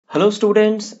Hello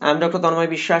students, I am Dr. Tanmoy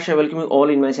Biswas. I welcome you all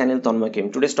in my channel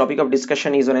TanmoyChem. Today's topic of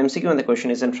discussion is on MCQ and the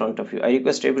question is in front of you. I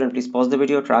request everyone please pause the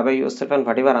video, try by yourself, and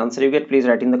whatever answer you get please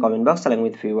write in the comment box along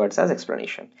with few words as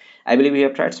explanation. I believe you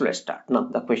have tried, so let's start. Now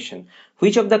the question,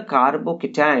 which of the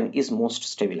carbocation is most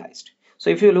stabilized? So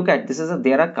if you look at this,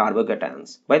 there are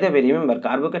carbocations. By the way, remember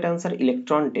carbocations are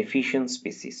electron deficient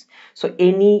species. So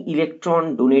any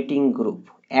electron donating group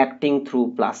acting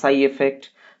through plus I effect,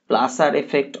 plus R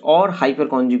effect or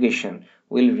hyperconjugation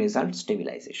will result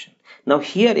stabilization. Now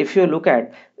here if you look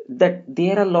at that,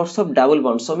 there are lots of double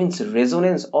bonds, so means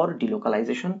resonance or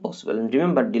delocalization possible. And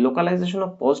remember, delocalization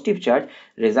of positive charge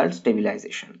results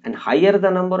stabilization, and higher the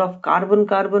number of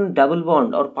carbon-carbon double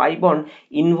bond or pi bond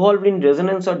involved in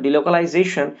resonance or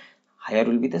delocalization, higher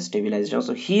will be the stabilization.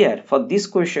 So here for this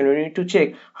question we need to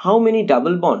check how many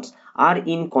double bonds are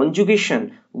in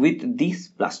conjugation with this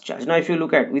plus charge. Now if you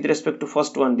look at with respect to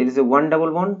first one, there is a one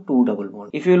double bond, two double bond.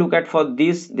 If you look at for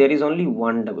this, there is only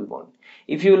one double bond.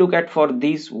 If you look at for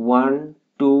this, 1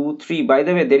 2 3, by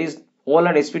the way there is all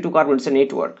are sp2 carbon, it's a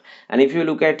network. And if you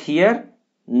look at here,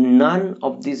 none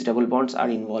of these double bonds are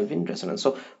involved in resonance.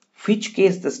 So which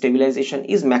case the stabilization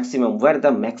is maximum, where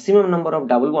the maximum number of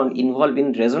double bond involved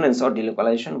in resonance or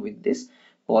delocalization with this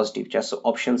positive charge. So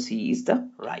option C is the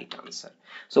right answer.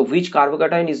 So which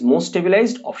carbocation is most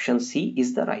stabilized? Option C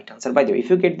is the right answer. By the way, if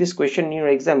you get this question in your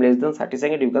exam less than 30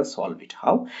 seconds, you can solve it.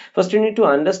 How? First you need to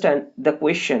understand the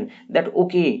question that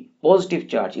okay, positive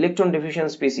charge, electron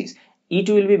deficient species, it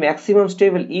will be maximum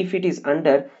stable if it is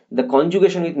under the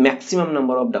conjugation with maximum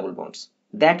number of double bonds.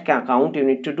 That count you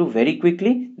need to do very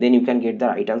quickly, then you can get the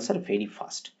right answer very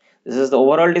fast. This is the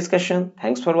overall discussion.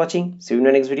 Thanks for watching. See you in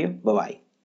the next video. Bye bye.